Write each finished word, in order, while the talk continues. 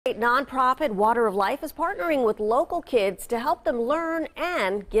Nonprofit Water of Life is partnering with local kids to help them learn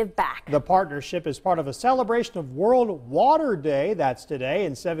and give back. The partnership is part of a celebration of World Water Day. That's today,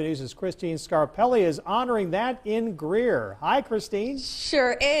 and 7 News' Christine Scarpelli is honoring that in Greer. Hi, Christine.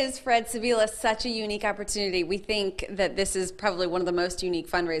 Sure is, Fred Sevilla. Such a unique opportunity. We think that this is probably one of the most unique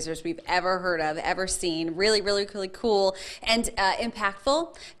fundraisers we've ever heard of, ever seen. Really, really, really cool and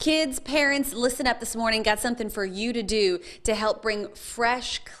impactful. Kids, parents, listen up this morning. Got something for you to do to help bring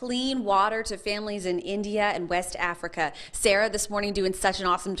fresh, clean water to families in India and West Africa. Sarah this morning doing such an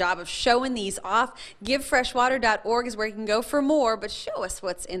awesome job of showing these off. GiveFreshWater.org is where you can go for more, but show us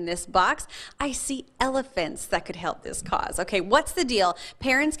what's in this box. I see elephants that could help this cause. Okay, what's the deal?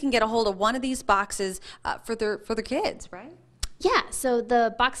 Parents can get a hold of one of these boxes for their kids, right? Yeah, so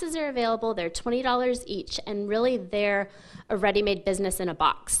the boxes are available. They're $20 each, and really they're a ready-made business in a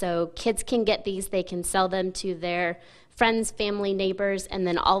box. So kids can get these, they can sell them to their friends, family, neighbors, and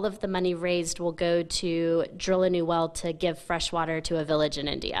then all of the money raised will go to drill a new well to give fresh water to a village in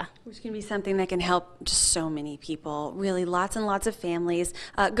India. Which can be something that can help just so many people, really lots and lots of families.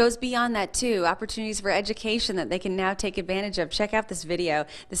 Goes beyond that too, opportunities for education that they can now take advantage of. Check out this video.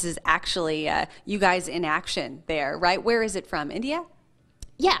 This is actually you guys in action there, right? Where is it from, India?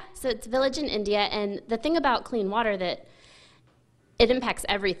 Yeah, so it's a village in India, and the thing about clean water that it impacts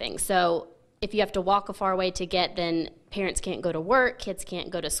everything. So if you have to walk a far way to get, then parents can't go to work, kids can't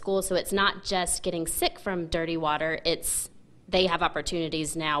go to school. So it's not just getting sick from dirty water, they have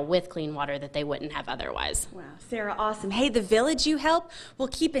opportunities now with clean water that they wouldn't have otherwise. Wow, Sarah, awesome. Hey, the village you help will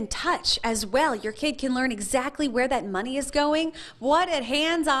keep in touch as well. Your kid can learn exactly where that money is going. What a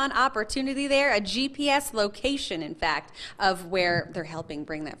hands-on opportunity there, a GPS location, in fact, of where they're helping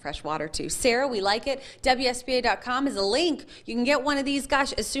bring that fresh water to. Sarah, we like it. WSBA.com is a link. You can get one of these,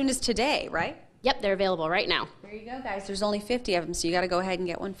 gosh, as soon as today, right? Yep, they're available right now. There you go, guys. There's only 50 of them, so you got to go ahead and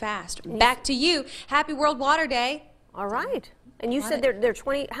get one fast. Back to you. Happy World Water Day. All right. And you said they're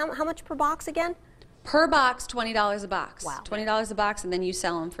 20, how much per box again? Per box, $20 a box. Wow. $20 a box, and then you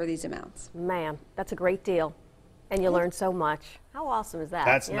sell them for these amounts. Man, that's a great deal. And you learn so much. How awesome is that?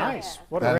 That's nice. What a